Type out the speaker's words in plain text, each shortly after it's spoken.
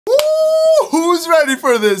who's ready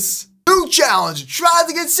for this? New challenge, try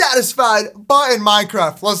to get satisfied, but in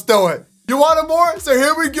Minecraft. Let's do it. You want more? So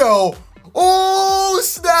here we go. Oh,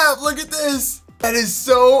 snap, look at this. That is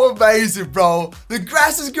so amazing, bro. The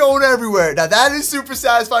grass is growing everywhere. Now, that is super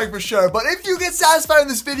satisfying for sure. But if you get satisfied in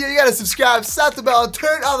this video, you gotta subscribe, slap the bell, and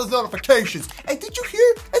turn on those notifications. Hey, did you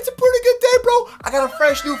hear? It's a pretty good day, bro. I got a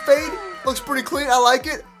fresh new fade. Looks pretty clean. I like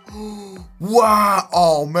it. Wow.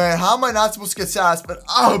 Oh, man. How am I not supposed to get satisfied?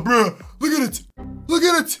 Oh, bro. Look at it. Look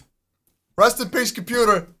at it. Rest in peace,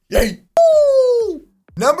 computer. Yay. Woo!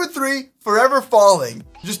 Number 3, forever falling.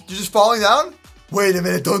 You're just falling down? Wait a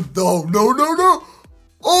minute, no.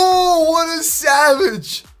 Oh, what a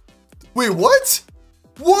savage. Wait, what?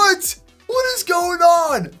 What is going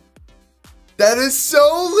on? That is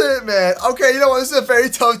so lit, man. Okay, you know what? This is a very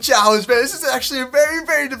tough challenge, man. This is actually a very,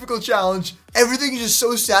 very difficult challenge. Everything is just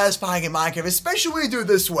so satisfying in Minecraft, especially when you do it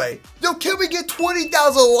this way. Yo, can we get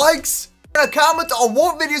 20,000 likes? And a comment on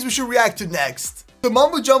what videos we should react to next. The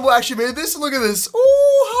Mumbo Jumbo actually made this. Look at this.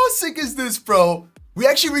 Oh, how sick is this, bro? We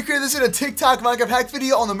actually recreated this in a TikTok Minecraft hack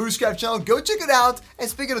video on the Moosecraft channel. Go check it out. And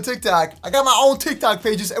speaking of TikTok, I got my own TikTok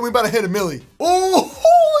pages and we're about to hit 1 million. Oh,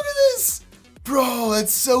 look at this. Bro,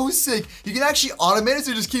 that's so sick. You can actually automate it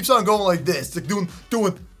so it just keeps on going like this. Like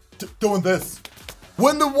doing this.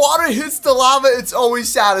 When the water hits the lava, it's always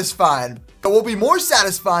satisfying. But what will be more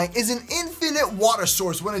satisfying is an infinite water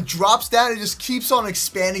source. When it drops down, it just keeps on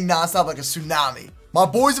expanding nonstop like a tsunami. My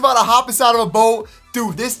boy's about to hop inside of a boat.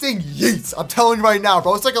 Dude, this thing yeets. I'm telling you right now,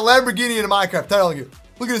 bro. It's like a Lamborghini in Minecraft, telling you.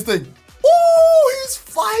 Look at this thing. Oh, he's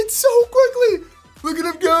flying so quickly. Look at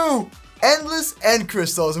him go. Endless end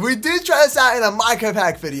crystals. We did try this out in a Minecraft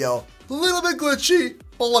hack video. A little bit glitchy,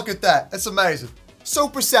 but look at that. It's amazing.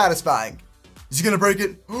 Super satisfying. Is he gonna break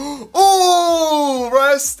it? Oh,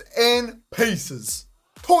 rest in pieces.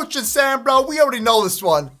 Torch and sand, bro. We already know this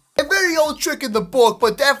one. A very old trick in the book,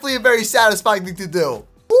 but definitely a very satisfying thing to do.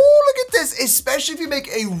 Oh, look at this, especially if you make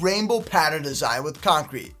a rainbow pattern design with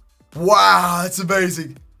concrete. Wow, that's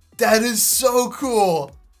amazing. That is so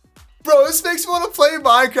cool. Bro, this makes me want to play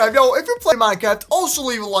Minecraft. Yo, if you're playing Minecraft, also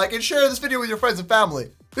leave a like and share this video with your friends and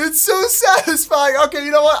family. It's so satisfying. Okay,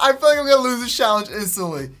 you know what? I feel like I'm going to lose this challenge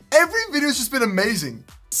instantly. Every video's just been amazing.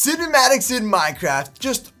 Cinematics in Minecraft,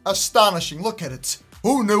 just astonishing. Look at it.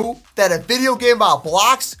 Who knew that a video game about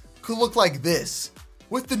blocks could look like this?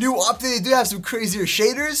 With the new update, they do have some crazier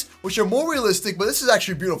shaders, which are more realistic, but this is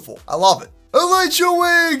actually beautiful. I love it.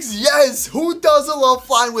 Elytra wings! Yes! Who doesn't love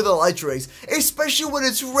flying with elytra wings? Especially when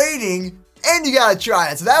it's raining, and you gotta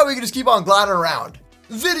try it. So that way you can just keep on gliding around.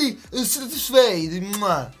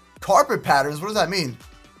 Carpet patterns, what does that mean?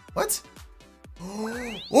 What?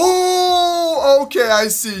 Oh, okay, I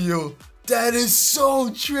see you. That is so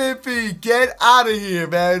trippy. Get out of here,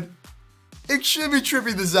 man. Extremely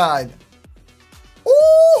trippy design.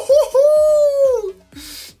 Ooh,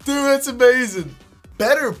 dude, that's amazing.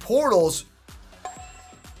 Better portals.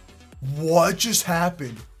 What just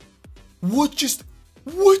happened? What just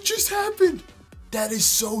happened? That is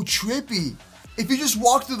so trippy. If you just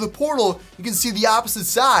walk through the portal, you can see the opposite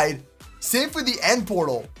side. Same for the end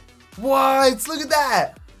portal. What? Look at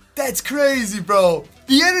that. That's crazy, bro.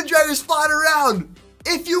 The Ender Dragon's flying around.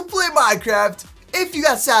 If you play Minecraft, if you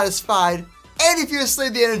got satisfied, and if you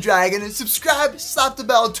slayed the Ender Dragon, and subscribe, slap the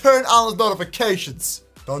bell, turn on those notifications.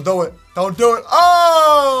 Don't do it. Don't do it.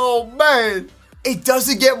 Oh, man. It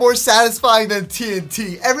doesn't get more satisfying than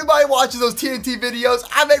TNT. Everybody watches those TNT videos.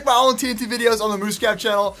 I make my own TNT videos on the Moosecraft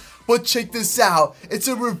channel. But check this out. It's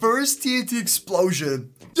a reverse TNT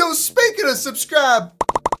explosion. Yo, speaking of subscribe,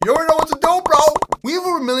 you already know what to do, bro. We have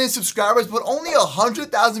over 1 million subscribers, but only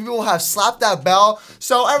 100,000 people have slapped that bell.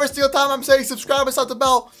 So every single time I'm saying subscribe and slap the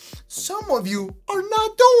bell, some of you are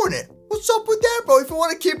not doing it. What's up with that, bro? If you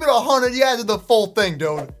want to keep it 100, you have to do the full thing,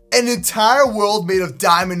 dude. An entire world made of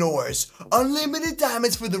diamond ores. Unlimited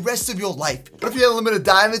diamonds for the rest of your life. What if you had unlimited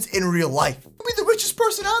diamonds in real life? You'll be the richest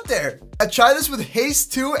person out there. I tried this with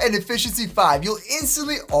haste 2 and efficiency 5. You'll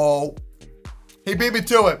instantly, oh, he beat me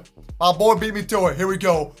to it. My boy beat me to it. Here we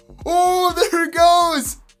go. Oh, there it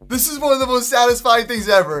goes. This is one of the most satisfying things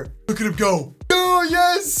ever. Look at him go. Oh,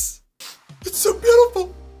 yes. It's so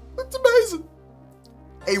beautiful. It's amazing.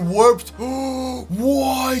 A warped, oh,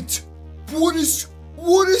 what? What is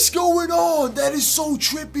going on? That is so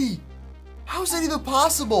trippy. How is that even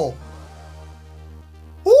possible?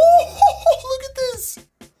 Oh, look at this.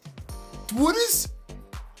 What is?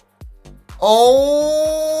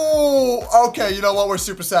 Oh, okay. You know what? We're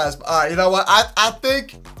super satisfied. All right. You know what? I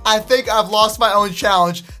think I've lost my own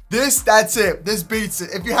challenge. That's it. This beats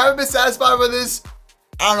it. If you haven't been satisfied with this,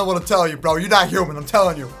 I don't know what to tell you, bro. You're not human. I'm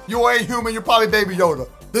telling you. You ain't human. You're probably Baby Yoda.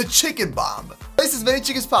 the chicken bomb. Place as many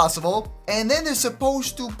chickens as possible, and then they're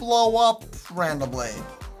supposed to blow up randomly.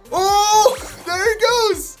 Oh, there it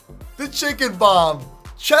goes. The chicken bomb.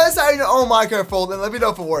 Try this out in your own Minecraft world and let me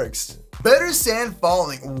know if it works. Better sand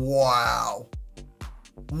falling. Wow.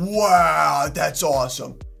 Wow, that's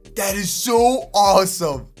awesome. That is so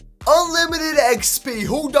awesome. Unlimited XP.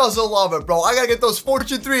 Who doesn't love it, bro? I gotta get those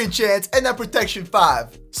Fortune 3 enchants and that Protection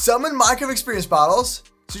 5. Summon Minecraft experience bottles.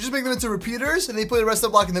 So you just make them into repeaters and then you put the rest of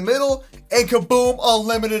the block in the middle and kaboom,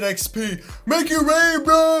 unlimited XP. Make it rain,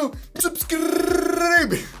 bro.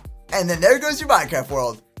 Subscribe. And then there goes your Minecraft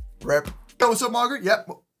world. Rip. Yo, what's up, Margaret? Yep.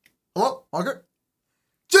 Hello, Margaret?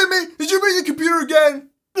 Jimmy, did you bring the computer again?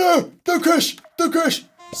 No, don't crash, don't crash.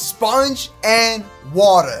 Sponge and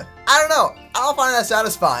water. I don't know. I don't find that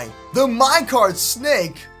satisfying. The minecart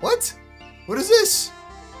snake. What? What is this?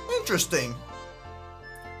 Interesting.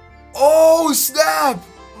 Oh, snap.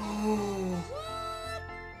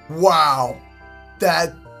 Wow.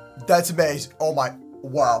 That's amazing. Oh my,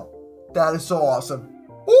 wow. That is so awesome.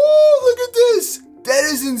 Oh, look at this. That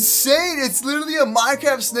is insane. It's literally a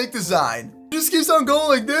Minecraft snake design. It just keeps on going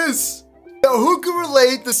like this. Now, who can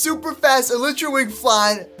relate the super fast elytra wing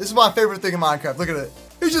flying? This is my favorite thing in Minecraft. Look at it.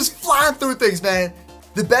 He's just flying through things, man.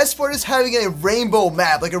 The best part is having a rainbow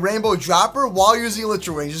map, like a rainbow dropper, while using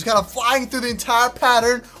elytra wings. Just kind of flying through the entire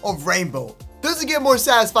pattern of rainbow. Doesn't get more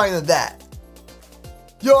satisfying than that.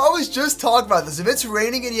 Yo, I was just talking about this. If it's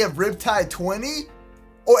raining and you have Riptide 20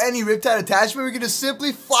 or any Riptide attachment, we can just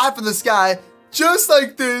simply fly from the sky just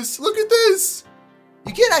like this. Look at this.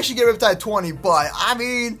 You can't actually get Riptide 20, but I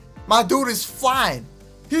mean, my dude is flying.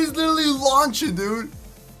 He's literally launching, dude.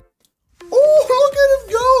 Oh, look at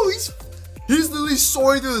him go. He's literally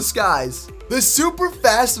soaring through the skies. The super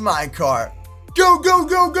fast minecart. Go, go,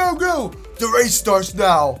 go, go, go. The race starts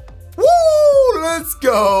now. Woo, let's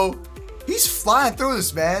go. He's flying through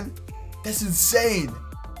this, man. That's insane.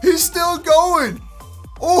 He's still going.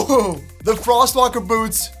 Oh, the Frostwalker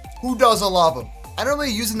boots. Who doesn't love them? I don't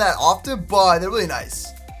really use them that often, but they're really nice.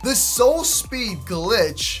 The soul speed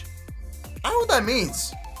glitch. I don't know what that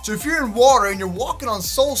means. So if you're in water and you're walking on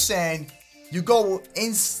soul sand, you go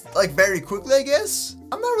in like very quickly, I guess.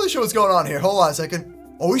 I'm not really sure what's going on here. Hold on a second.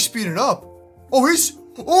 Oh, he's speeding up. Oh,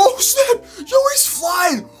 oh snap. Yo, he's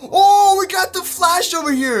flying. Oh, we got the Flash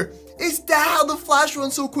over here. Is that how the Flash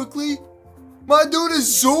runs so quickly? My dude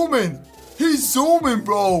is zooming. He's zooming,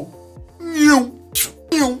 bro.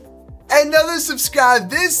 Another subscribe.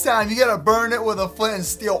 This time you gotta burn it with a flint and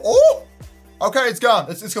steel. Oh, okay, it's gone.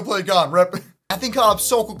 It's completely gone. Rip. That thing caught up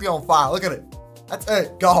so quickly on fire. Look at it. That's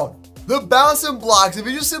it. Gone. The bouncing blocks. If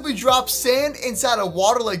you just simply drop sand inside of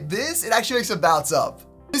water like this, it actually makes it bounce up.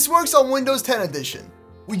 This works on Windows 10 edition.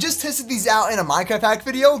 We just tested these out in a Minecraft hack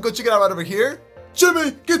video. Go check it out right over here.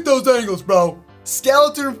 Jimmy, get those angles, bro.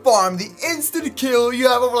 Skeleton farm. The instant kill. You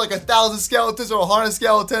have over like 1,000 skeletons or 100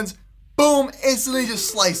 skeletons. Boom, instantly just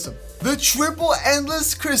slice them. The triple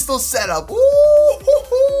endless crystal setup. Ooh,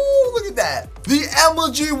 look at that. The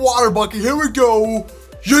MLG water bucket. Here we go.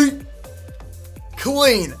 Yeet.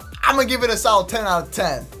 Clean. I'm gonna give it a solid 10 out of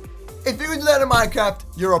 10. If you can do that in Minecraft,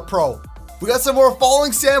 you're a pro. We got some more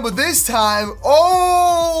falling sand, but this time,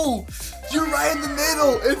 oh, you're right in the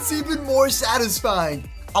middle. It's even more satisfying.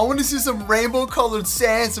 I want to see some rainbow colored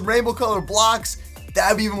sand, some rainbow colored blocks.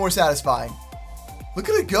 That'd be even more satisfying. Look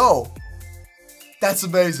at it go. That's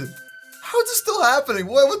amazing. How is this still happening?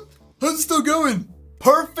 What? How's it still going?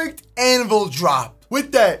 Perfect anvil drop.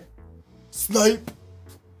 With that. Snipe.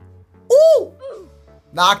 Ooh.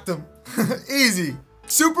 Knocked him. Easy.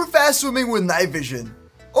 Super fast swimming with night vision.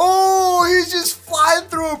 Oh, he's just flying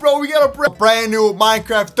through it, bro. We got a brand new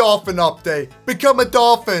Minecraft dolphin update. Become a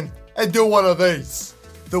dolphin and do one of these.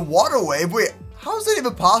 The water wave? Wait, how is that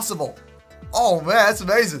even possible? Oh, man, that's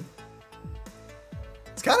amazing.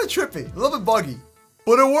 It's kind of trippy. A little bit buggy.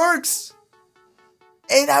 But it works.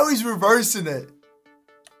 And now he's reversing it.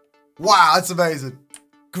 Wow, that's amazing.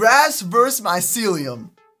 Grass versus mycelium.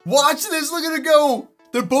 Watch this. Look at it go.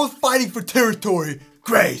 They're both fighting for territory.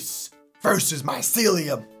 Grace versus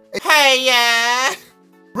mycelium. Hey, yeah.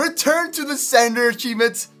 Return to the sender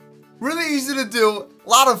achievements. Really easy to do. A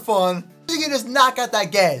lot of fun. You can just knock out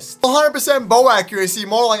that gas. 100% bow accuracy.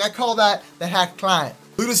 More like I call that the hack client.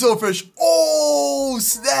 Look at the silverfish. Oh,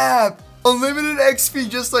 snap. Unlimited XP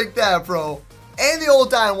just like that, bro. And they all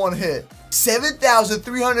die in one hit.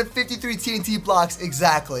 7,353 TNT blocks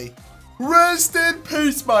exactly. Rest in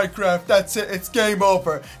peace, Minecraft. That's it. It's game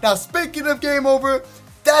over. Now, speaking of game over,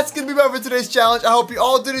 that's going to be about for today's challenge. I hope you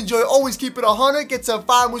all did enjoy. Always keep it 100. Get some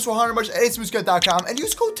 5 moves for 100 merch at acemoosecode.com and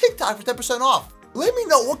use code TikTok for 10% off. Let me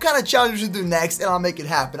know what kind of challenge we should do next, and I'll make it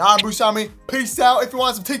happen. I'm Bruce Army. Peace out. If you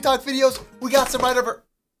want some TikTok videos, we got some right over.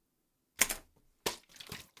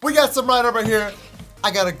 We got some right over here.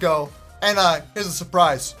 I gotta go. And here's a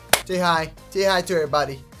surprise. Say hi. Say hi to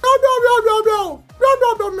everybody. No, no, no, no, no. No,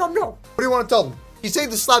 no, no, no, no. What do you want to tell them? You say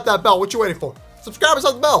to slap that bell. What you waiting for? Subscribe and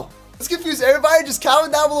slap the bell. Let's confuse everybody. Just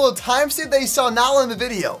comment down below the timestamp that you saw now in the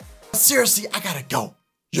video. Seriously, I gotta go.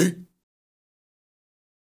 Yeet.